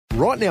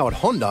Right now at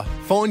Honda,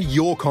 find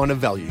your kind of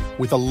value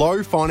with a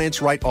low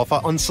finance rate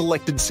offer on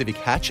selected Civic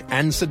hatch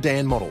and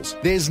sedan models.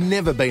 There's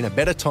never been a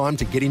better time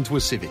to get into a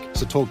Civic,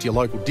 so talk to your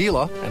local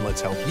dealer and let's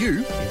help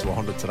you into a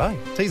Honda today.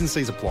 T's and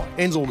C's apply.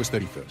 Ends August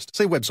 31st.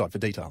 See website for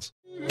details.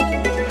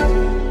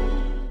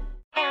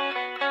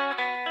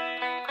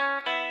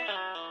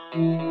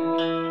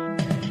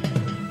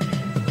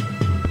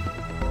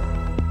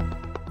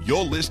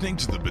 You're listening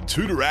to the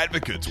Betoota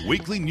Advocate's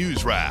weekly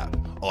news wrap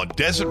on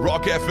Desert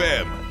Rock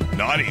FM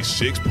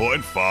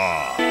 96.5.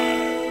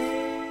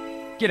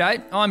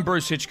 G'day, I'm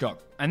Bruce Hitchcock,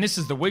 and this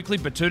is the weekly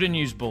Betoota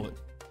News Bulletin.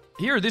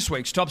 Here are this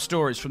week's top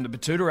stories from the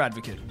Betoota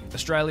Advocate,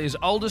 Australia's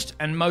oldest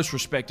and most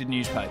respected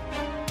newspaper.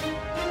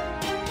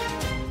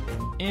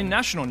 In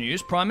national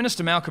news, Prime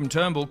Minister Malcolm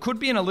Turnbull could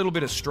be in a little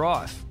bit of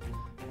strife.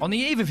 On the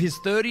eve of his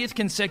 30th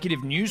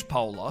consecutive news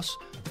poll loss,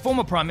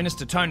 former Prime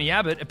Minister Tony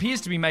Abbott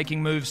appears to be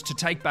making moves to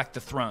take back the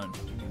throne.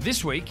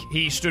 This week,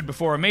 he stood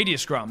before a media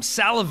scrum,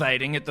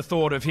 salivating at the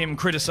thought of him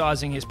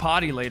criticising his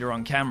party leader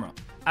on camera.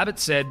 Abbott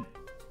said,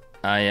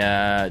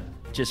 I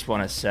just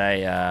want to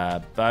say,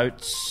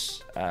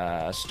 boats,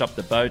 stop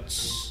the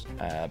boats,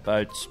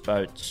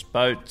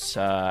 boats,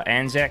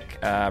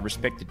 Anzac,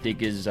 respected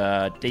diggers,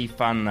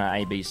 defund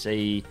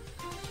ABC,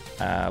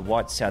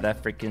 white South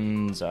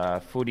Africans,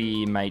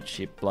 footy,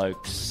 mateship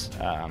blokes,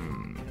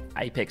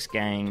 Apex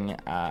gang,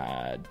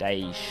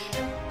 Daesh.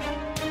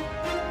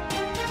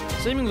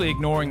 Seemingly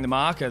ignoring the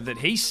marker that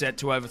he set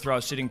to overthrow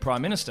a sitting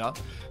Prime Minister,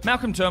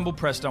 Malcolm Turnbull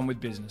pressed on with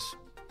business.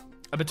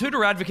 A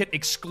Betoota Advocate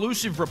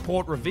exclusive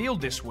report revealed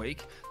this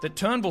week that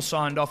Turnbull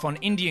signed off on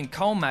Indian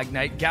coal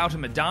magnate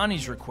Gautam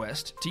Adani's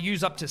request to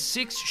use up to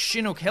 6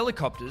 Chinook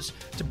helicopters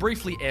to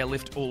briefly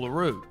airlift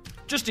Uluru,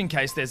 just in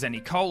case there's any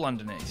coal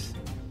underneath.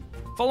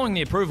 Following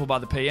the approval by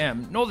the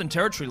PM, Northern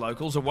Territory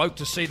locals awoke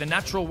to see the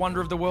natural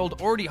wonder of the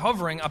world already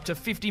hovering up to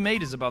 50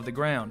 metres above the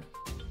ground.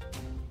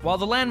 While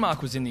the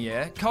landmark was in the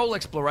air, coal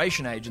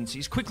exploration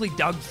agencies quickly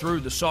dug through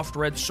the soft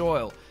red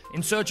soil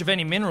in search of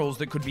any minerals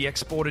that could be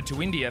exported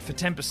to India for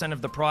 10% of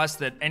the price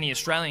that any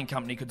Australian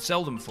company could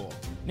sell them for.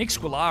 Nick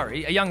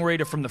Squilari, a young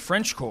reader from the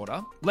French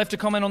Quarter, left a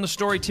comment on the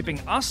story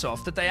tipping us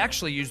off that they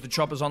actually used the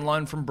choppers on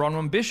loan from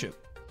Bronwyn Bishop.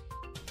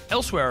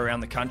 Elsewhere around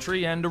the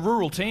country, and a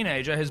rural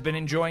teenager has been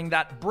enjoying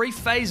that brief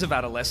phase of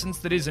adolescence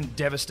that isn't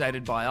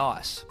devastated by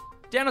ice.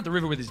 Down at the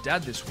river with his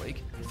dad this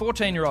week,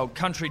 14-year-old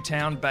country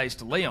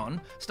town-based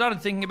Leon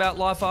started thinking about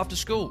life after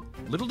school.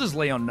 Little does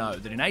Leon know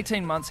that in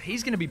 18 months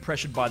he's going to be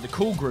pressured by the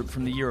cool group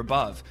from the year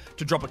above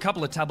to drop a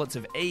couple of tablets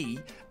of E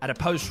at a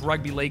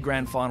post-rugby league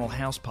grand final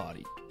house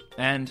party.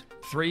 And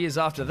 3 years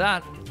after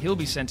that, he'll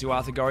be sent to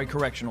Arthur Gorrie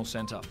Correctional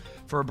Centre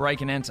for a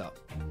break and enter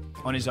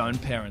on his own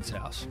parents'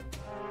 house.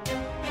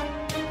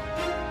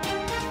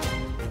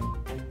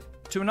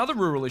 To another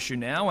rural issue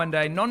now, and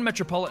a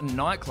non-metropolitan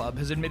nightclub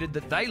has admitted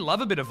that they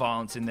love a bit of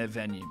violence in their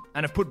venue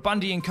and have put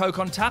Bundy and Coke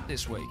on tap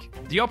this week.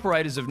 The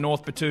operators of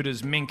North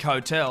Betoota's Mink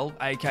Hotel,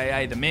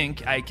 aka the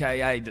Mink,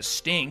 aka the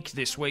Stink,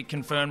 this week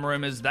confirmed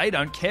rumours they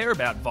don't care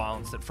about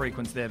violence that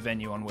frequents their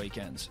venue on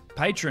weekends.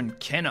 Patron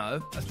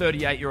Keno, a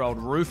 38-year-old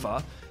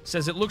roofer,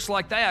 says it looks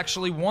like they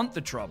actually want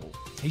the trouble.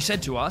 He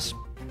said to us,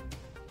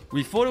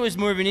 We thought it was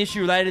more of an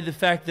issue related to the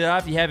fact that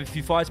after you have a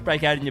few fights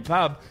break out in your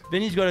pub,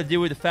 then you've got to deal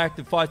with the fact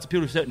that fights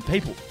appeal to certain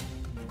people.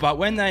 But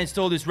when they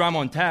install this rum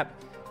on tap,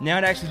 now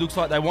it actually looks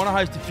like they want to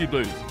host a few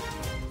boos.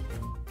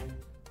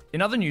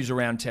 In other news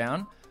around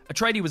town, a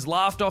tradie was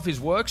laughed off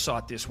his work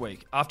site this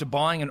week after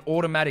buying an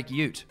automatic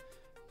ute.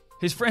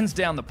 His friends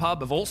down the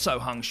pub have also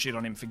hung shit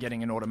on him for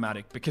getting an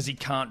automatic because he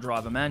can't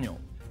drive a manual.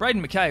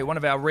 Braden McKay, one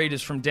of our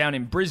readers from down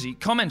in Brizzy,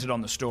 commented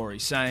on the story,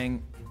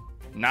 saying,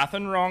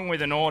 Nothing wrong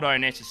with an auto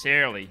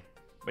necessarily,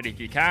 but if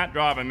you can't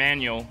drive a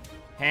manual,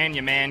 hand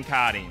your man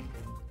card in.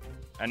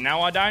 And no,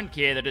 I don't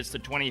care that it's the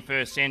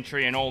 21st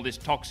century and all this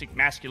toxic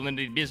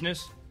masculinity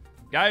business.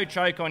 Go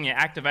choke on your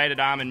activated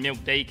almond milk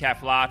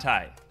decaf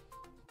latte.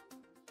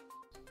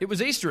 It was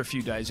Easter a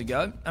few days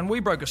ago, and we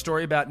broke a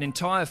story about an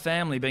entire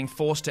family being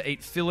forced to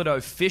eat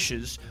filet-o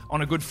fishes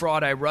on a Good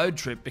Friday road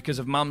trip because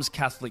of mum's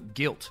Catholic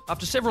guilt.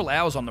 After several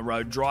hours on the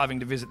road driving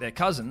to visit their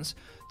cousins,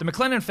 the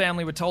McLennan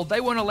family were told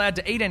they weren't allowed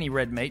to eat any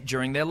red meat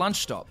during their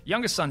lunch stop.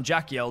 Youngest son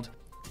Jack yelled,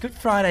 Good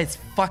Friday's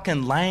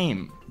fucking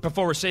lame.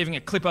 Before receiving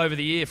a clip over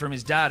the ear from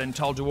his dad and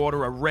told to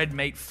order a red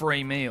meat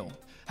free meal.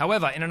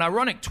 However, in an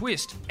ironic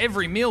twist,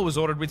 every meal was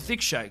ordered with thick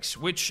shakes,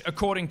 which,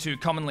 according to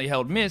commonly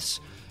held myths,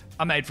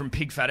 are made from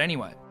pig fat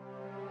anyway.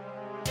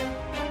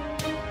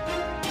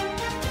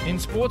 In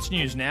sports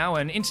news now,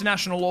 an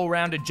international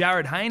all-rounder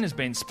Jared Hayne has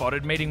been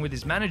spotted meeting with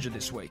his manager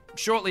this week,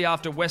 shortly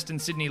after Western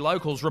Sydney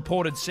locals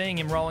reported seeing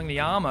him rolling the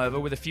arm over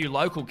with a few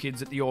local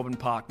kids at the Auburn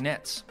Park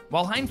Nets.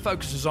 While Hayne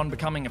focuses on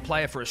becoming a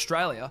player for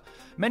Australia,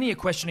 many are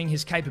questioning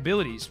his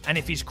capabilities and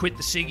if he's quit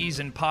the ciggies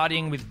and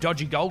partying with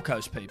dodgy Gold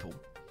Coast people.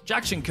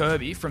 Jackson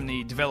Kirby from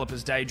the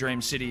developer's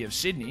daydream city of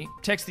Sydney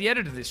texted the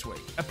editor this week,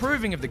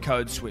 approving of the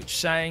code switch,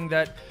 saying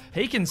that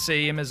he can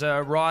see him as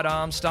a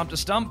right-arm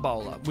stump-to-stump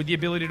bowler with the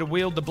ability to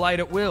wield the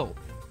blade at will.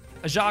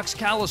 A Jacques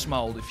Callis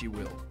mould, if you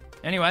will.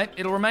 Anyway,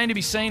 it'll remain to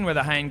be seen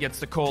whether Hayne gets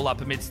the call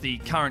up amidst the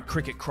current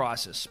cricket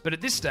crisis. But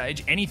at this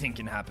stage, anything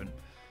can happen.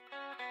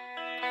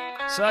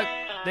 So,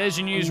 there's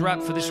your news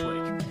wrap for this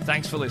week.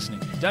 Thanks for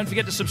listening. Don't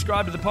forget to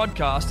subscribe to the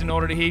podcast in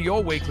order to hear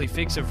your weekly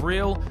fix of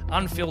real,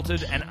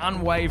 unfiltered, and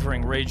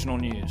unwavering regional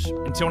news.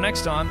 Until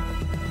next time,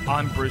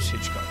 I'm Bruce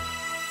Hitchcock.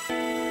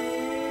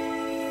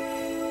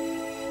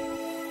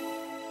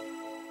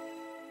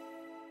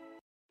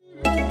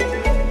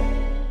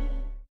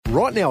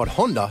 Right now at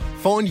Honda,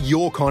 find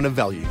your kind of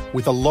value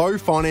with a low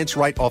finance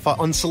rate offer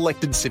on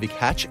selected Civic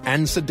hatch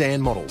and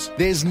sedan models.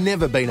 There's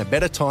never been a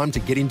better time to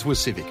get into a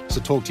Civic,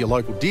 so talk to your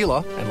local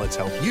dealer and let's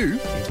help you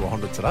into a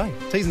Honda today.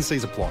 T's and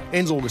C's apply.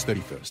 Ends August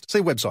 31st. See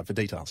website for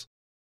details.